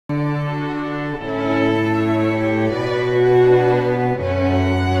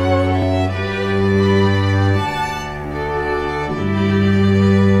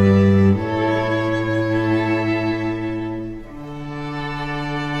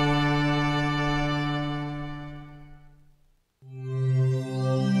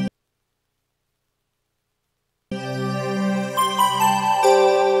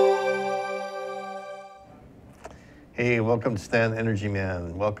Hey, welcome to Stan Energy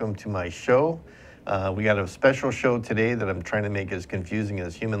Man. Welcome to my show. We got a special show today that I'm trying to make as confusing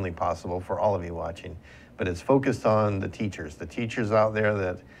as humanly possible for all of you watching. But it's focused on the teachers out there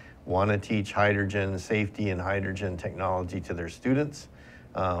that want to teach hydrogen safety and hydrogen technology to their students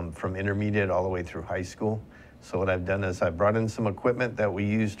from intermediate all the way through high school. So what I've done is I've brought in some equipment that we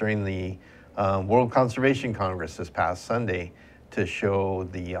used during the World Conservation Congress this past Sunday to show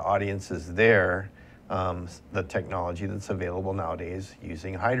the audiences there the technology that's available nowadays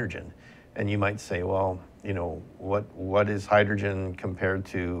using hydrogen. And you might say, well, you know, what is hydrogen compared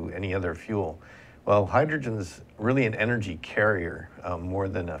to any other fuel? Well, hydrogen is really an energy carrier more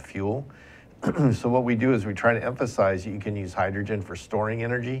than a fuel. So what we do is we try to emphasize you can use hydrogen for storing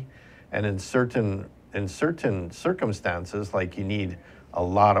energy, and in certain circumstances, like you need a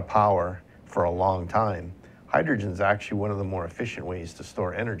lot of power for a long time, hydrogen is actually one of the more efficient ways to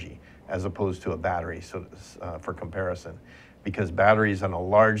store energy, as opposed to a battery, so for comparison. Because batteries on a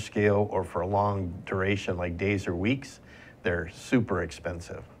large scale or for a long duration, like days or weeks, they're super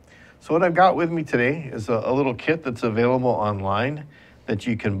expensive. So what I've got with me today is a little kit that's available online that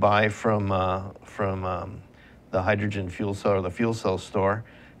you can buy from the hydrogen fuel cell or the fuel cell store.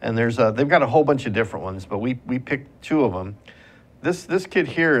 And they've got a whole bunch of different ones, but we picked two of them. This kit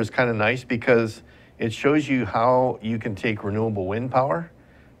here is kind of nice because it shows you how you can take renewable wind power.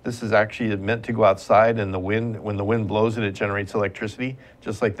 This is actually meant to go outside, and when the wind blows it, it generates electricity,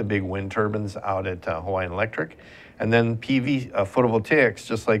 just like the big wind turbines out at Hawaiian Electric. And then PV photovoltaics,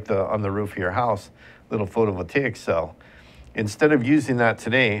 just like on the roof of your house, little photovoltaic cell. Instead of using that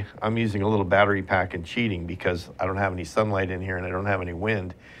today, I'm using a little battery pack and cheating because I don't have any sunlight in here and I don't have any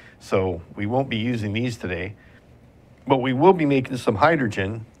wind. So we won't be using these today, but we will be making some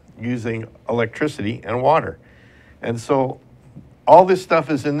hydrogen using electricity and water. And so all this stuff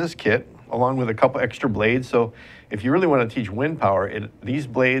is in this kit, along with a couple extra blades. So if you really want to teach wind power, these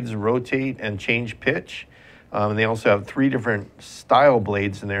blades rotate and change pitch. And they also have 3 different style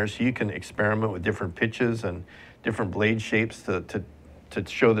blades in there, so you can experiment with different pitches and different blade shapes to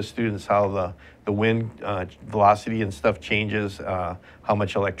show the students how the wind velocity and stuff changes, how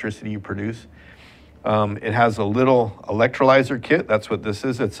much electricity you produce. It has a little electrolyzer kit. That's what this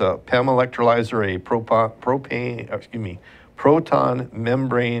is. It's a PEM electrolyzer, a proton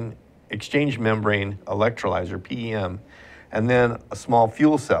membrane exchange membrane electrolyzer, PEM, and then a small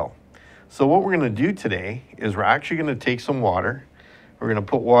fuel cell. So what we're going to do today is we're actually going to take some water. We're going to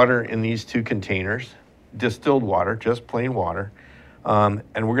put water in these 2 containers, distilled water, just plain water, and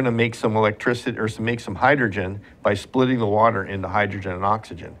we're going to make some electricity or make some hydrogen by splitting the water into hydrogen and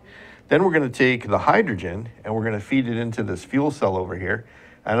oxygen. Then we're going to take the hydrogen and we're going to feed it into this fuel cell over here,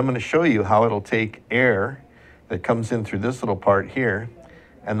 and I'm going to show you how it'll take air that comes in through this little part here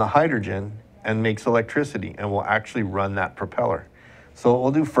and the hydrogen and makes electricity, and will actually run that propeller. So what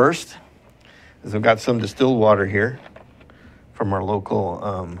we'll do first is I've got some distilled water here from our local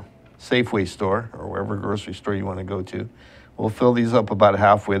Safeway store or wherever grocery store you want to go to. We'll fill these up about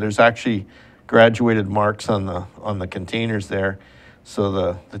halfway. There's actually graduated marks on the containers there, so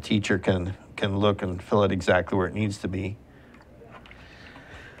the teacher can look and fill it exactly where it needs to be.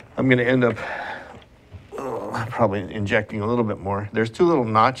 I'm going to end up probably injecting a little bit more. There's 2 little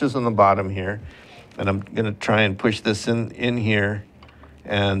notches on the bottom here, and I'm going to try and push this in here,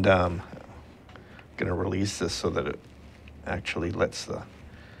 and going to release this so that it actually lets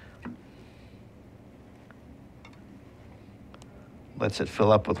it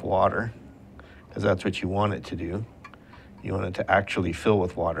fill up with water, because that's what you want it to do. You want it to actually fill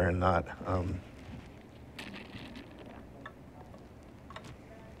with water and not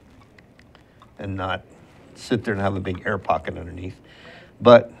sit there and have a big air pocket underneath.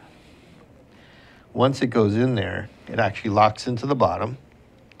 But once it goes in there, it actually locks into the bottom.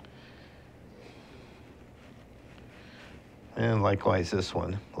 And likewise this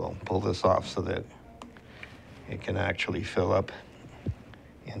one. We'll pull this off so that it can actually fill up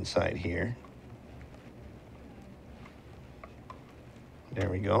inside here. There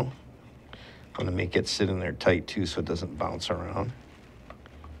we go. I'm going to make it sit in there tight too so it doesn't bounce around.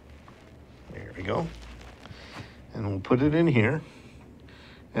 There we go. And we'll put it in here,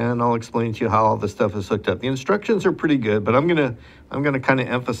 and I'll explain to you how all this stuff is hooked up. The instructions are pretty good, but I'm gonna kind of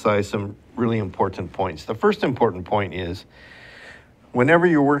emphasize some really important points. The first important point is whenever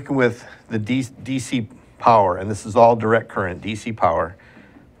you're working with the DC power, and this is all direct current DC power,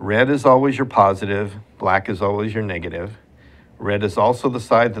 red is always your positive, black is always your negative. Red is also the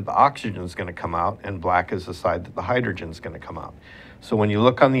side that the oxygen is going to come out, and black is the side that the hydrogen is going to come out. So when you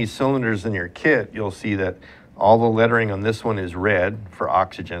look on these cylinders in your kit, you'll see that all the lettering on this one is red for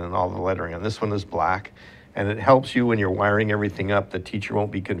oxygen, and all the lettering on this one is black. And it helps you when you're wiring everything up. The teacher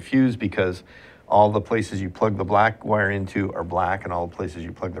won't be confused because all the places you plug the black wire into are black and all the places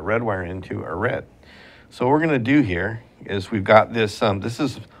you plug the red wire into are red. So what we're going to do here is we've got this,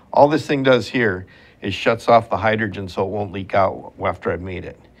 all this thing does here is shuts off the hydrogen so it won't leak out after I've made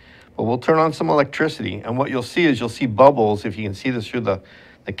it. But we'll turn on some electricity, and what you'll see is you'll see bubbles. If you can see this through the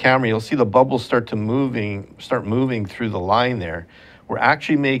camera, you'll see the bubbles start moving through the line there. We're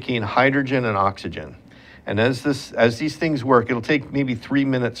actually making hydrogen and oxygen. And as these things work, it'll take maybe 3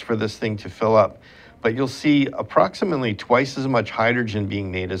 minutes for this thing to fill up, but you'll see approximately twice as much hydrogen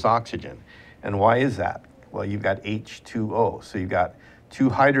being made as oxygen. And why is that? Well, you've got H2O, so you've got 2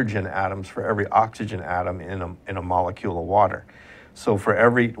 hydrogen atoms for every oxygen atom in a molecule of water. So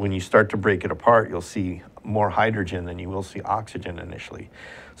when you start to break it apart, you'll see more hydrogen than you will see oxygen initially.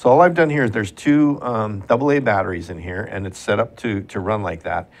 So all I've done here is there's 2 AA batteries in here, and it's set up to run like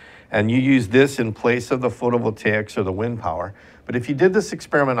that. And you use this in place of the photovoltaics or the wind power. But if you did this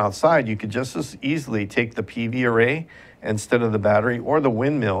experiment outside, you could just as easily take the PV array instead of the battery, or the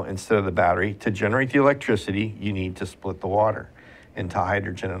windmill instead of the battery. To generate the electricity, you need to split the water into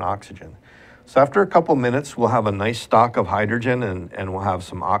hydrogen and oxygen. So after a couple minutes, we'll have a nice stock of hydrogen and we'll have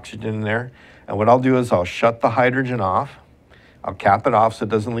some oxygen in there. And what I'll do is I'll shut the hydrogen off, I'll cap it off so it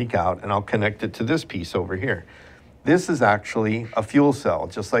doesn't leak out, and I'll connect it to this piece over here. This is actually a fuel cell,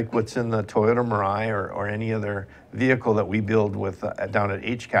 just like what's in the Toyota Mirai or any other vehicle that we build with down at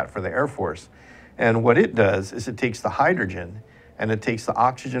HCAT for the Air Force. And what it does is it takes the hydrogen and it takes the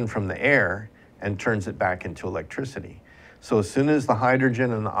oxygen from the air and turns it back into electricity. So as soon as the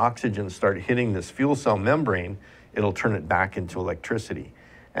hydrogen and the oxygen start hitting this fuel cell membrane, it'll turn it back into electricity.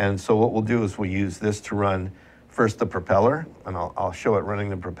 And so what we'll do is we'll use this to run first the propeller, and I'll show it running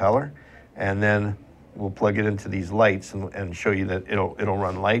the propeller, and then we'll plug it into these lights and show you that it'll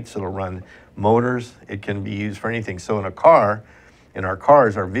run lights, it'll run motors, it can be used for anything. So in our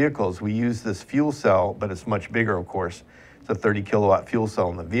cars, our vehicles, we use this fuel cell, but it's much bigger, of course. It's a 30 kilowatt fuel cell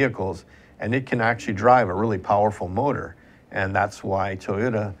in the vehicles, and it can actually drive a really powerful motor. And that's why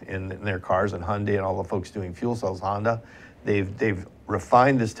Toyota in their cars, and Hyundai and all the folks doing fuel cells, Honda, they've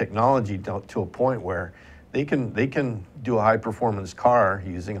refined this technology to a point where they can do a high performance car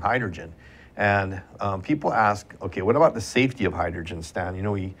using hydrogen. And people ask, okay, what about the safety of hydrogen, Stan? You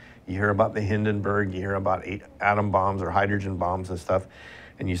know, you hear about the Hindenburg, you hear about atom bombs or hydrogen bombs and stuff,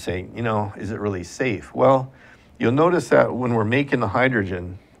 and you say, you know, is it really safe? Well, you'll notice that when we're making the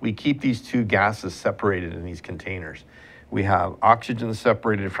hydrogen, we keep these 2 gases separated in these containers. We have oxygen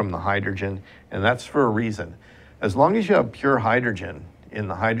separated from the hydrogen, and that's for a reason. As long as you have pure hydrogen in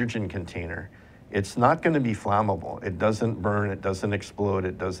the hydrogen container, it's not going to be flammable. It doesn't burn, it doesn't explode,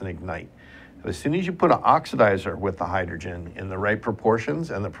 it doesn't ignite. As soon as you put an oxidizer with the hydrogen in the right proportions,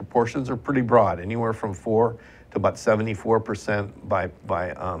 and the proportions are pretty broad, anywhere from 4 to about 74% by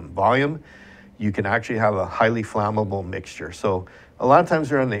volume, you can actually have a highly flammable mixture. So a lot of times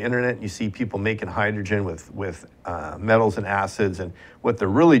you're on the internet, you see people making hydrogen with metals and acids, and what they're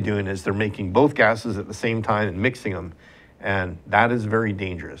really doing is they're making both gases at the same time and mixing them, and that is very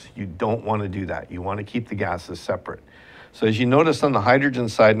dangerous. You don't want to do that. You want to keep the gases separate. So as you notice on the hydrogen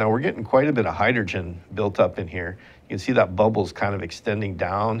side, now we're getting quite a bit of hydrogen built up in here. You can see that bubble's kind of extending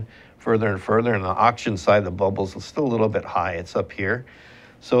down further and further, and on the oxygen side, the bubble's still a little bit high. It's up here.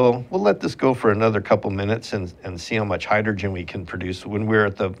 So we'll let this go for another couple minutes and see how much hydrogen we can produce. When we were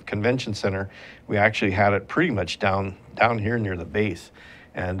at the convention center, we actually had it pretty much down here near the base.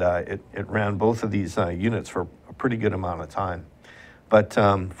 And it ran both of these units for a pretty good amount of time. But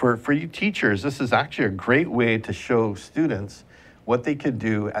for you teachers, this is actually a great way to show students what they could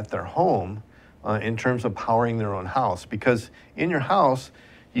do at their home in terms of powering their own house. Because in your house,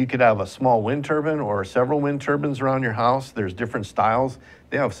 you could have a small wind turbine or several wind turbines around your house. There's different styles.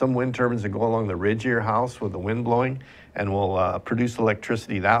 They have some wind turbines that go along the ridge of your house with the wind blowing and will produce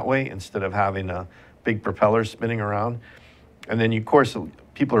electricity that way instead of having a big propeller spinning around. And then, of course,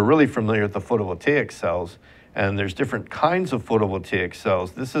 people are really familiar with the photovoltaic cells, and there's different kinds of photovoltaic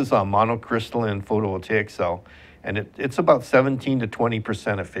cells. This is a monocrystalline photovoltaic cell, and it's about 17 to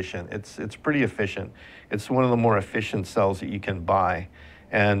 20% efficient. It's pretty efficient. It's one of the more efficient cells that you can buy.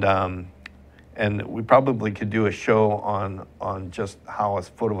 And we probably could do a show on just how a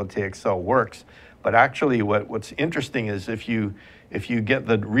photovoltaic cell works. But actually what's interesting is if you get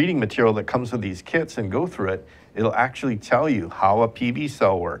the reading material that comes with these kits and go through it, it'll actually tell you how a PV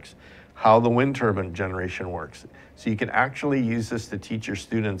cell works, how the wind turbine generation works. So you can actually use this to teach your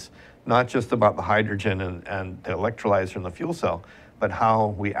students not just about the hydrogen and the electrolyzer and the fuel cell, but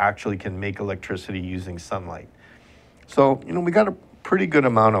how we actually can make electricity using sunlight. So, you know, we got a pretty good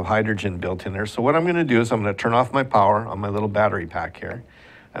amount of hydrogen built in there. So what I'm going to do is I'm going to turn off my power on my little battery pack here,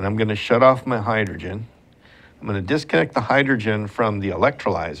 and I'm going to shut off my hydrogen. I'm going to disconnect the hydrogen from the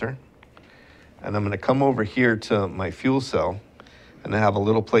electrolyzer, and I'm going to come over here to my fuel cell, and I have a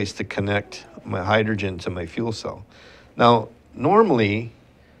little place to connect my hydrogen to my fuel cell. Now, normally,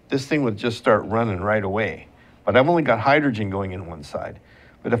 this thing would just start running right away, but I've only got hydrogen going in one side.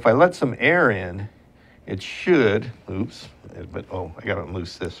 But if I let some air in, it should, oops, but oh, I gotta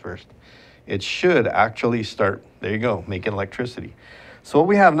loose this first. It should actually start, there you go, making electricity. So what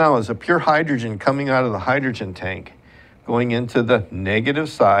we have now is a pure hydrogen coming out of the hydrogen tank, going into the negative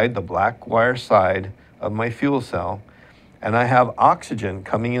side, the black wire side of my fuel cell, and I have oxygen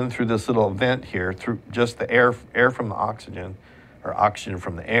coming in through this little vent here, through just the air from the oxygen, or oxygen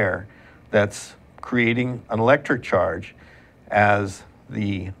from the air, that's creating an electric charge as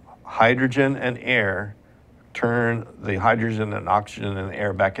the hydrogen and air turn the hydrogen and oxygen and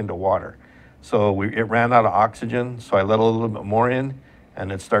air back into water. So it ran out of oxygen, so I let a little bit more in,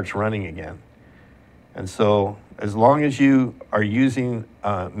 and it starts running again. And so as long as you are using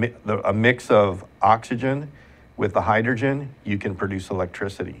a mix of oxygen with the hydrogen, you can produce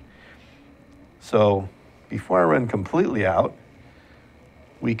electricity. So before I run completely out,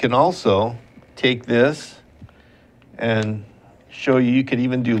 we can also take this and show you, you could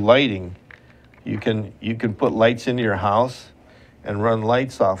even do lighting. You can put lights into your house and run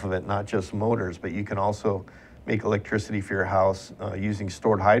lights off of it, not just motors, but you can also make electricity for your house using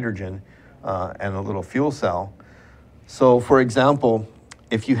stored hydrogen and a little fuel cell. So for example,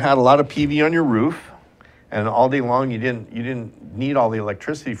 if you had a lot of PV on your roof and all day long you didn't need all the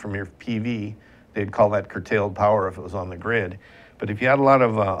electricity from your PV, they'd call that curtailed power if it was on the grid. But if you had a lot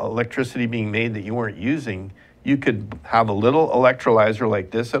of electricity being made that you weren't using, you could have a little electrolyzer like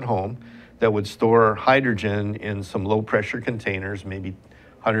this at home that would store hydrogen in some low pressure containers, maybe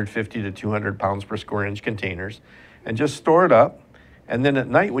 150 to 200 pounds per square inch containers, and just store it up. And then at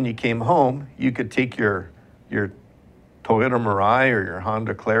night when you came home, you could take your Toyota Mirai or your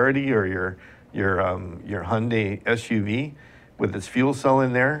Honda Clarity or your Hyundai SUV with its fuel cell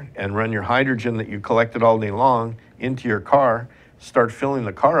in there and run your hydrogen that you collected all day long into your car, start filling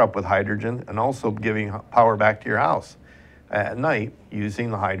the car up with hydrogen and also giving power back to your house at night using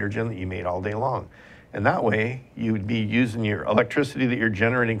the hydrogen that you made all day long. And that way you would be using your electricity that you're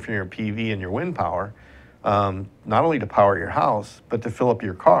generating from your PV and your wind power, not only to power your house, but to fill up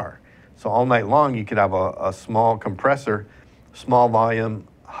your car. So all night long you could have a small compressor, small volume,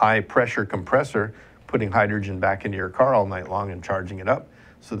 high pressure compressor, putting hydrogen back into your car all night long and charging it up.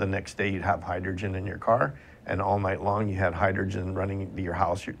 So the next day you'd have hydrogen in your car, and all night long you had hydrogen running to your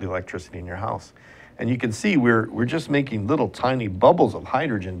house, the electricity in your house. And you can see we're just making little tiny bubbles of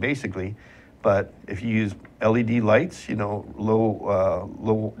hydrogen basically, but if you use LED lights, you know,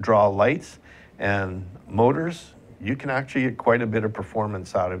 low draw lights and motors, you can actually get quite a bit of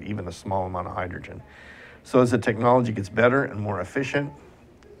performance out of even a small amount of hydrogen. So as the technology gets better and more efficient,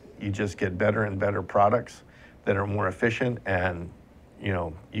 you just get better and better products that are more efficient, and you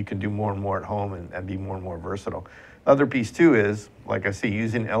know, you can do more and more at home and be more and more versatile. The other piece too is, like I say,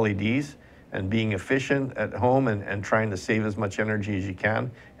 using LEDs and being efficient at home and trying to save as much energy as you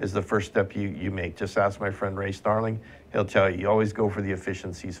can is the first step you make. Just ask my friend Ray Starling. He'll tell you, you always go for the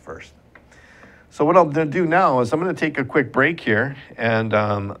efficiencies first. So what I'm gonna do now is I'm gonna take a quick break here, and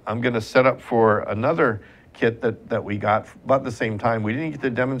I'm gonna set up for another kit that we got about the same time. We didn't get to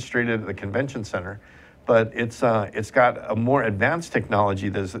demonstrate it at the convention center, but it's got a more advanced technology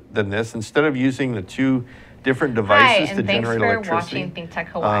than this. Instead of using the two different devices to generate electricity. Hi, and thanks for watching ThinkTech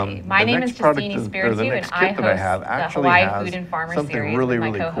Hawaii. My name is Justine Espiritu, and I host the Hawaii Food and Farmer Series with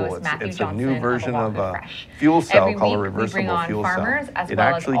my co-host Matthew Johnson. It's a new version of a fuel cell called a reversible fuel cell. It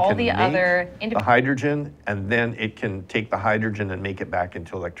actually can make the hydrogen, and then it can take the hydrogen and make it back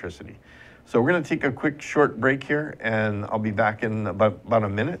into electricity. So we're going to take a quick short break here, and I'll be back in about a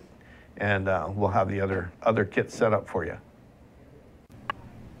minute, and we'll have the other kit set up for you.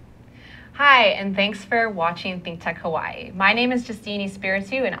 Hi, and thanks for watching ThinkTech Hawaii. My name is Justine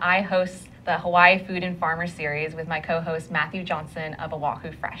Espiritu, and I host the Hawaii Food and Farmer Series with my co-host Matthew Johnson of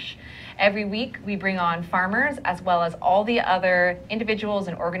Oahu Fresh. Every week, we bring on farmers as well as all the other individuals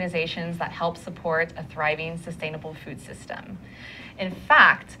and organizations that help support a thriving, sustainable food system. In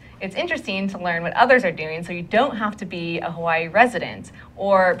fact, it's interesting to learn what others are doing, so you don't have to be a Hawaii resident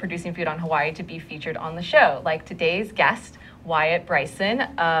or producing food on Hawaii to be featured on the show, like today's guest, Wyatt Bryson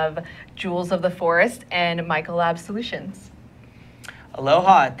of Jewels of the Forest and Mycolab Solutions.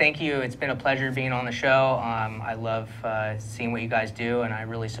 Aloha, thank you. It's been a pleasure being on the show. I love seeing what you guys do, and I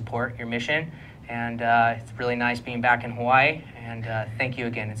really support your mission. And it's really nice being back in Hawaii And thank you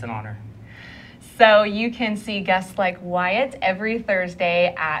again. It's an honor. So you can see guests like Wyatt every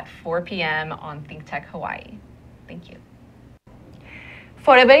Thursday at 4 p.m. on ThinkTech Hawaii. Thank you.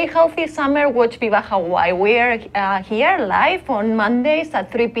 For a very healthy summer, watch Viva Hawaii. We are here live on Mondays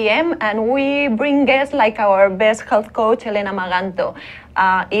at 3 p.m. and we bring guests like our best health coach, Elena Maganto.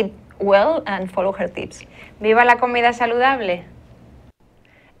 Eat well and follow her tips. Viva la comida saludable.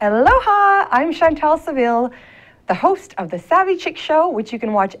 Aloha, I'm Chantal Seville, the host of the Savvy Chick Show, which you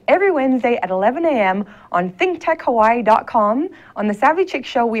can watch every Wednesday at 11 a.m. on ThinkTechHawaii.com. On the Savvy Chick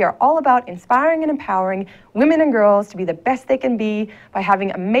Show, we are all about inspiring and empowering women and girls to be the best they can be by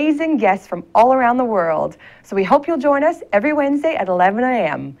having amazing guests from all around the world. So we hope you'll join us every Wednesday at 11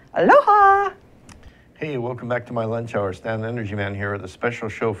 a.m. Aloha! Hey, welcome back to my lunch hour. Stan the Energy Man here with a special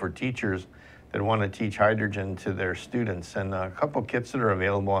show for teachers that want to teach hydrogen to their students, and a couple kits that are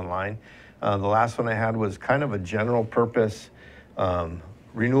available online. The last one I had was kind of a general purpose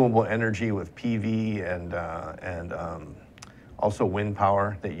renewable energy with PV and also wind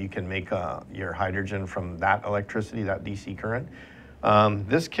power that you can make your hydrogen from that electricity, that DC current.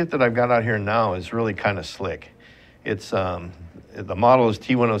 This kit that I've got out here now is really kind of slick. It's the model is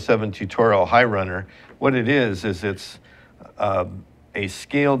T107 Tutorial High Runner. What it is it's a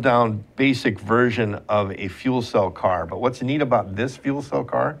scaled down basic version of a fuel cell car. But what's neat about this fuel cell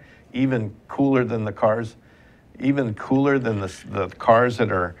car, even cooler than the cars, even cooler than the cars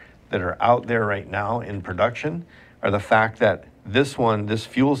that are out there right now in production, are the fact that this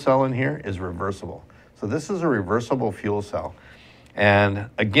fuel cell in here is reversible. So this is a reversible fuel cell. And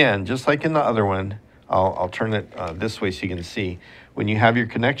again, just like in the other one, I'll turn it this way so you can see. When you have your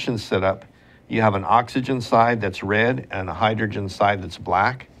connections set up, you have an oxygen side that's red and a hydrogen side that's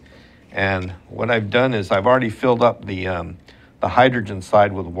black. And what I've done is I've already filled up the hydrogen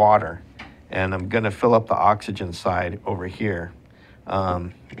side with water, and I'm gonna fill up the oxygen side over here,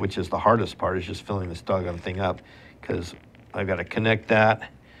 which is the hardest part, is just filling this doggone thing up, because I've got to connect that,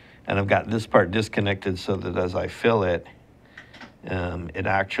 and I've got this part disconnected so that as I fill it, it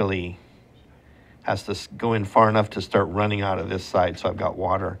actually has to go in far enough to start running out of this side, so I've got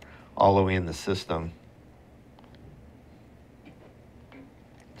water all the way in the system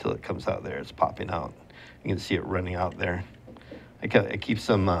until it comes out there. It's popping out. You can see it running out there. It keeps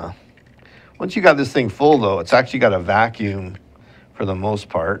them, once you got this thing full though, it's actually got a vacuum for the most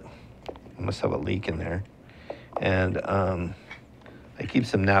part. I must have a leak in there. And I keep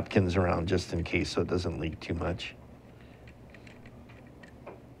some napkins around just in case so it doesn't leak too much.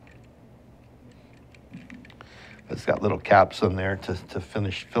 It's got little caps on there to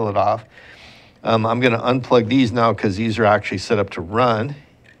fill it off. I'm going to unplug these now because these are actually set up to run.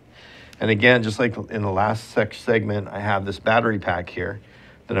 And again, just like in the last segment, I have this battery pack here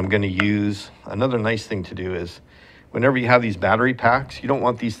that I'm going to use. Another nice thing to do is whenever you have these battery packs, you don't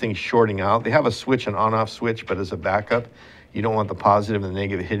want these things shorting out. They have a switch, an on-off switch, but as a backup, you don't want the positive and the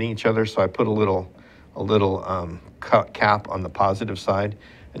negative hitting each other. So I put a little cap on the positive side.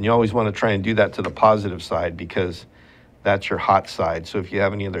 And you always want to try and do that to the positive side because that's your hot side. So if you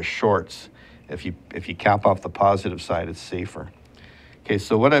have any other shorts, if you cap off the positive side, it's safer. Okay,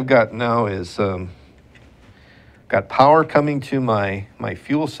 so what I've got now is got power coming to my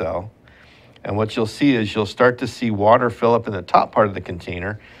fuel cell. And what you'll see is you'll start to see water fill up in the top part of the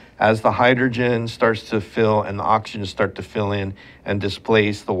container as the hydrogen starts to fill and the oxygen start to fill in and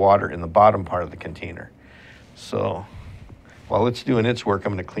displace the water in the bottom part of the container. So while it's doing its work,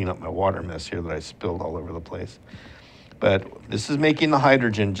 I'm going to clean up my water mess here that I spilled all over the place. But this is making the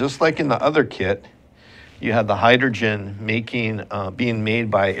hydrogen, just like in the other kit, you had the hydrogen being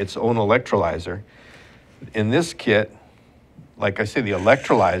made by its own electrolyzer. In this kit, like I say, the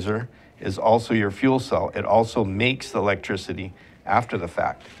electrolyzer is also your fuel cell. It also makes the electricity after the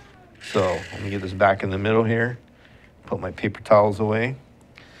fact. So let me get this back in the middle here, put my paper towels away.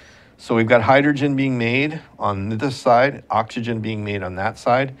 So we've got hydrogen being made on this side, oxygen being made on that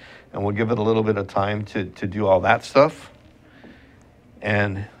side, and we'll give it a little bit of time to do all that stuff.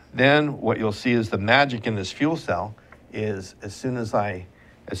 And then what you'll see is the magic in this fuel cell is as soon as I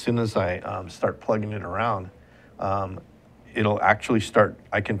start plugging it around, it'll actually start,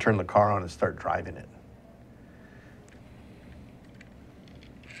 I can turn the car on and start driving it.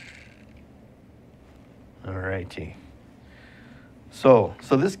 All righty. So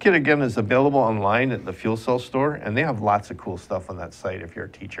this kit again is available online at the fuel cell store, and they have lots of cool stuff on that site. If you're a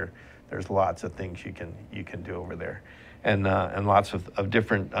teacher, there's lots of things you can do over there, and lots of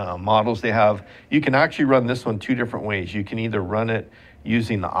different models they have. You can actually run this one two different ways. You can either run it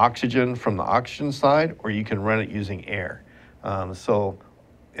using the oxygen from the oxygen side, or you can run it using air. For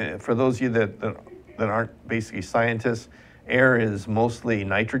those of you that aren't basically scientists, air is mostly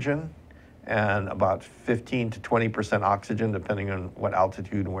nitrogen and about 15 to 20% oxygen, depending on what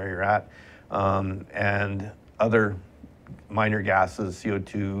altitude and where you're at, and other minor gases,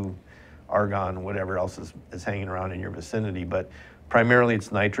 CO2, argon, whatever else is hanging around in your vicinity. But primarily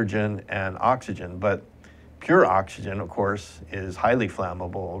it's nitrogen and oxygen. But pure oxygen, of course, is highly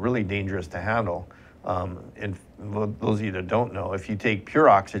flammable, really dangerous to handle. And those of you that don't know, if you take pure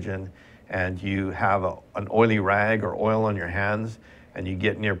oxygen and you have an oily rag or oil on your hands and you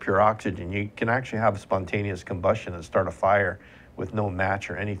get near pure oxygen, you can actually have spontaneous combustion and start a fire with no match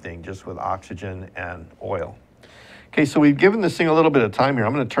or anything, just with oxygen and oil. Okay, so we've given this thing a little bit of time here.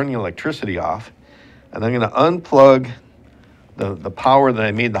 I'm going to turn the electricity off, and I'm going to unplug the power that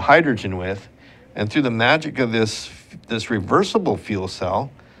I made the hydrogen with, and through the magic of this reversible fuel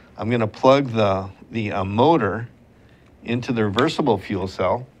cell, I'm going to plug the motor into the reversible fuel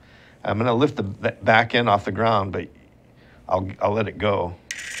cell. I'm going to lift the back end off the ground, but I'll let it go.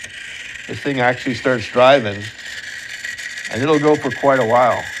 This thing actually starts driving, and it'll go for quite a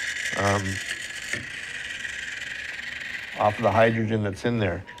while off of the hydrogen that's in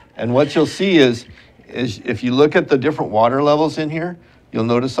there. And what you'll see is if you look at the different water levels in here, you'll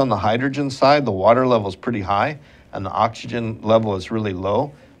notice on the hydrogen side, the water level is pretty high, and the oxygen level is really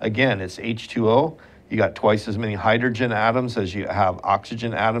low. Again, it's H2O. You got twice as many hydrogen atoms as you have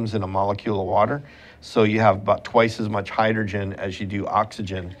oxygen atoms in a molecule of water. So you have about twice as much hydrogen as you do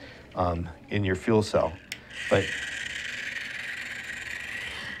oxygen in your fuel cell. But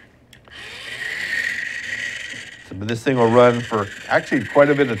this thing will run for actually quite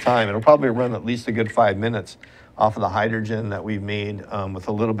a bit of time. It'll probably run at least a good 5 minutes off of the hydrogen that we've made with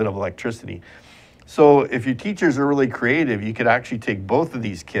a little bit of electricity. So if your teachers are really creative, you could actually take both of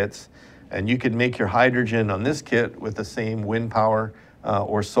these kits and you could make your hydrogen on this kit with the same wind power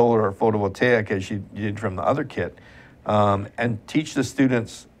or solar or photovoltaic as you did from the other kit, and teach the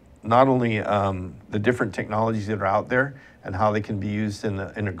students not only the different technologies that are out there and how they can be used in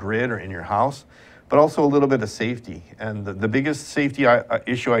a grid or in your house, but also a little bit of safety. And the biggest safety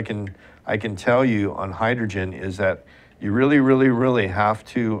issue I can tell you on hydrogen is that you really have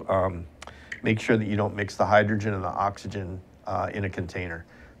to make sure that you don't mix the hydrogen and the oxygen in a container.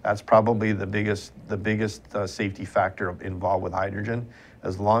 That's probably the biggest safety factor involved with hydrogen.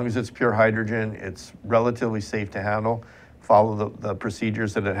 As long as it's pure hydrogen, it's relatively safe to handle. Follow the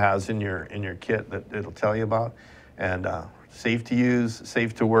procedures that it has in your kit that it'll tell you about, and safe to use,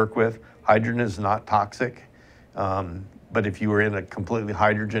 safe to work with. Hydrogen is not toxic, but if you were in a completely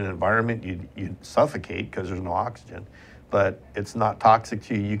hydrogen environment, you'd suffocate because there's no oxygen. But it's not toxic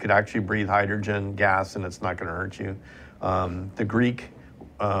to you. You could actually breathe hydrogen gas, and it's not going to hurt you. The Greek,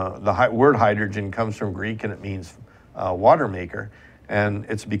 the word hydrogen comes from Greek, and it means water maker. And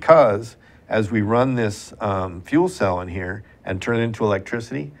it's because as we run this fuel cell in here and turn it into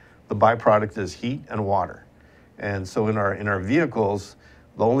electricity, the byproduct is heat and water. And so in our vehicles,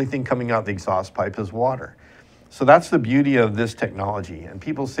 the only thing coming out the exhaust pipe is water. So that's the beauty of this technology. And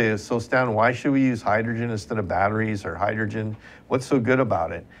people say, so Stan, why should we use hydrogen instead of batteries or hydrogen? What's so good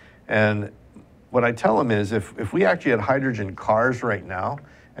about it? And what I tell them is if we actually had hydrogen cars right now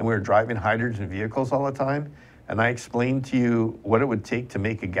and we were driving hydrogen vehicles all the time, and I explained to you what it would take to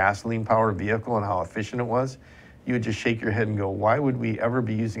make a gasoline-powered vehicle and how efficient it was, you would just shake your head and go, why would we ever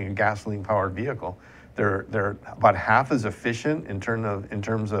be using a gasoline-powered vehicle? They're about half as efficient in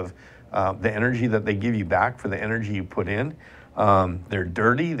terms of the energy that they give you back for the energy you put in. They're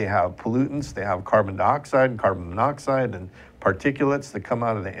dirty, they have pollutants, they have carbon dioxide and carbon monoxide and particulates that come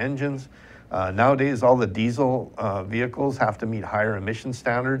out of the engines. Nowadays, all the diesel vehicles have to meet higher emission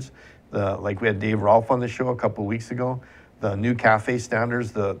standards. Like we had Dave Rolfe on the show a couple of weeks ago, the new CAFE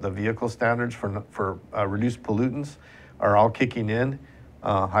standards, the vehicle standards for reduced pollutants are all kicking in.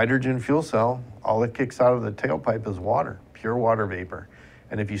 Hydrogen fuel cell, all that kicks out of the tailpipe is water, pure water vapor.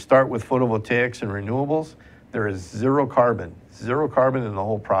 And if you start with photovoltaics and renewables, there is zero carbon in the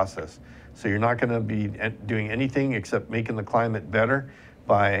whole process. So you're not going to be doing anything except making the climate better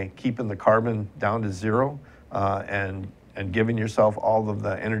by keeping the carbon down to zero and giving yourself all of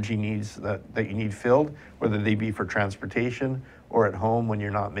the energy needs that you need filled, whether they be for transportation or at home when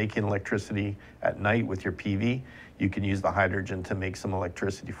you're not making electricity at night with your PV. You can use the hydrogen to make some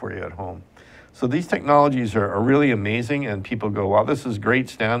electricity for you at home. So these technologies are really amazing, and people go, wow, this is great,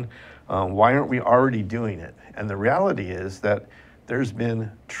 Stan. Why aren't we already doing it? And the reality is that there's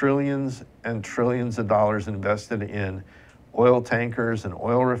been trillions and trillions of dollars invested in oil tankers and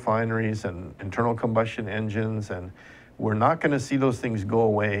oil refineries and internal combustion engines, and we're not going to see those things go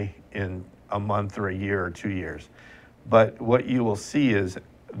away in a month or a year or 2 years. But what you will see is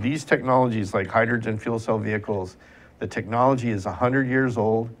these technologies like hydrogen fuel cell vehicles, The technology is 100 years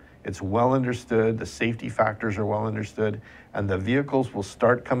old. It's well understood. The safety factors are well understood. And the vehicles will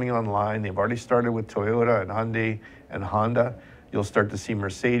start coming online. They've already started with Toyota and Hyundai and Honda. You'll start to see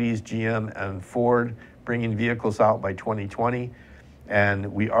Mercedes, GM, and Ford bringing vehicles out by 2020.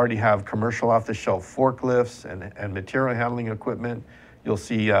 And we already have commercial off-the-shelf forklifts and material handling equipment. You'll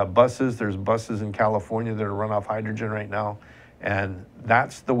see buses. There's buses in California that are run off hydrogen right now. And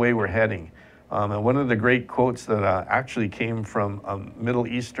that's the way we're heading. And one of the great quotes that actually came from a Middle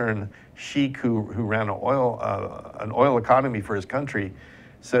Eastern sheik who ran an oil economy for his country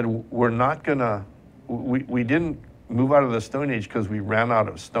said, we didn't move out of the Stone Age because we ran out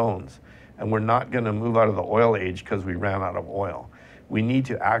of stones. And we're not going to move out of the oil age because we ran out of oil. We need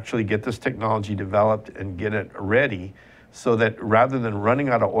to actually get this technology developed and get it ready so that rather than running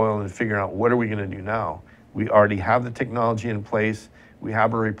out of oil and figuring out what are we going to do now, we already have the technology in place. We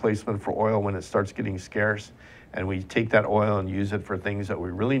have a replacement for oil when it starts getting scarce, and we take that oil and use it for things that we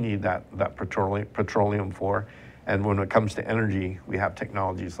really need that petroleum for. And when it comes to energy, we have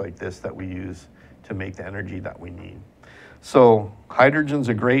technologies like this that we use to make the energy that we need. So hydrogen's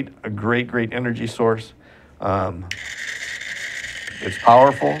a great energy source. It's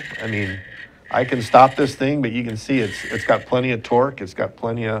powerful. I mean, I can stop this thing, but you can see it's got plenty of torque. It's got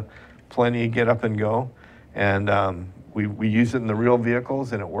plenty of get up and go. And we use it in the real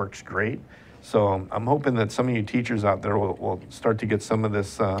vehicles, and it works great. So I'm hoping that some of you teachers out there will start to get some of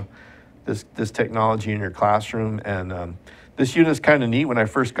this this technology in your classroom. And this unit is kind of neat. When I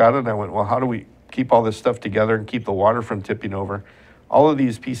first got it, I went, well, how do we keep all this stuff together and keep the water from tipping over? All of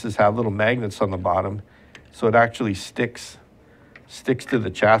these pieces have little magnets on the bottom, so it actually sticks to the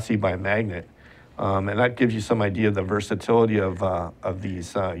chassis by magnet. And that gives you some idea of the versatility of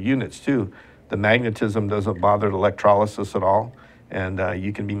these units too. The magnetism doesn't bother the electrolysis at all, and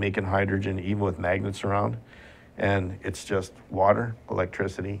you can be making hydrogen even with magnets around. And it's just water,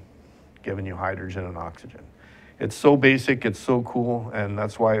 electricity, giving you hydrogen and oxygen. It's so basic, it's so cool, and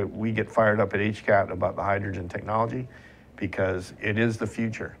that's why we get fired up at HCAT about the hydrogen technology, because it is the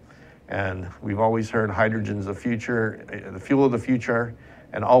future. And we've always heard hydrogen's the future, the fuel of the future,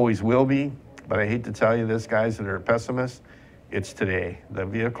 and always will be. But I hate to tell you this, guys that are pessimists, it's today. The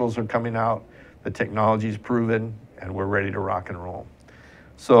vehicles are coming out, the technology's proven, and we're ready to rock and roll.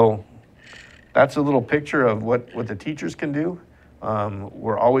 So that's a little picture of what the teachers can do.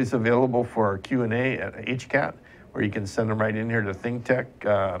 We're always available for our Q&A at HCAT, where you can send them right in here to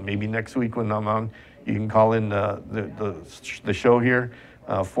ThinkTech. Maybe next week when I'm on, you can call in the show here,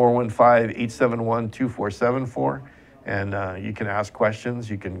 415-871-2474, and you can ask questions.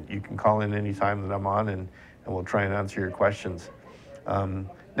 You can call in anytime that I'm on, and we'll try and answer your questions.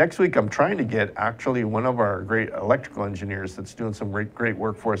 Next week, I'm trying to get actually one of our great electrical engineers that's doing some great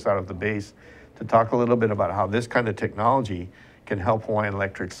work for us out of the base to talk a little bit about how this kind of technology can help Hawaiian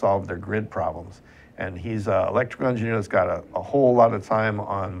Electric solve their grid problems. And he's an electrical engineer that's got a whole lot of time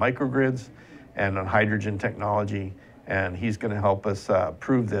on microgrids and on hydrogen technology, and he's going to help us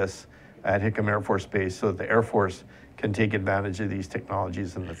prove this at Hickam Air Force Base so that the Air Force can take advantage of these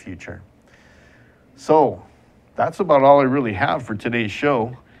technologies in the future. So that's about all I really have for today's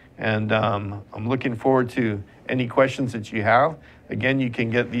show, and I'm looking forward to any questions that you have. Again, you can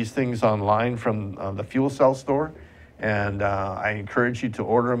get these things online from the fuel cell store, and I encourage you to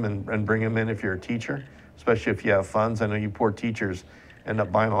order them and bring them in if you're a teacher, especially if you have funds. I know you poor teachers end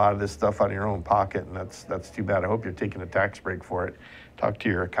up buying a lot of this stuff out of your own pocket, and that's too bad. I hope you're taking a tax break for it. Talk to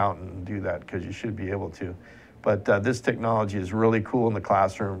your accountant and do that, because you should be able to. But this technology is really cool in the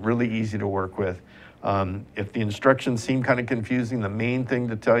classroom, really easy to work with. If the instructions seem kind of confusing, the main thing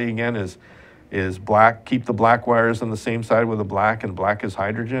to tell you again is black. Keep the black wires on the same side with the black, and black is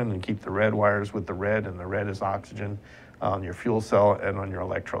hydrogen, and keep the red wires with the red, and the red is oxygen on your fuel cell and on your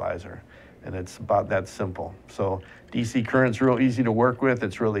electrolyzer. And it's about that simple. So DC current's real easy to work with.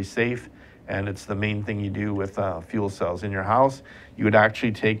 It's really safe, and it's the main thing you do with fuel cells. In your house, you would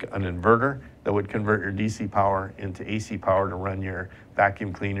actually take an inverter that would convert your DC power into AC power to run your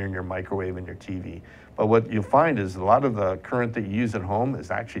vacuum cleaner and your microwave and your TV. But what you'll find is a lot of the current that you use at home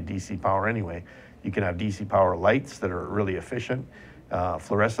is actually DC power anyway. You can have DC power lights that are really efficient,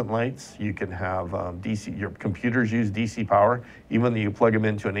 fluorescent lights. You can have your computers use DC power. Even though you plug them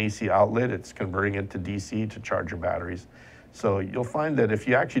into an AC outlet, it's converting it to DC to charge your batteries. So you'll find that if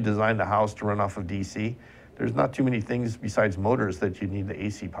you actually design the house to run off of DC, there's not too many things besides motors that you need the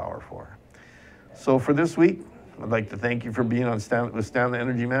AC power for. So for this week, I'd like to thank you for being on with Stan the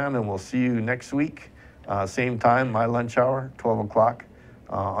Energy Man, and we'll see you next week. Same time, my lunch hour, 12 o'clock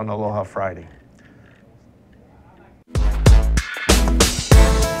on Aloha Friday.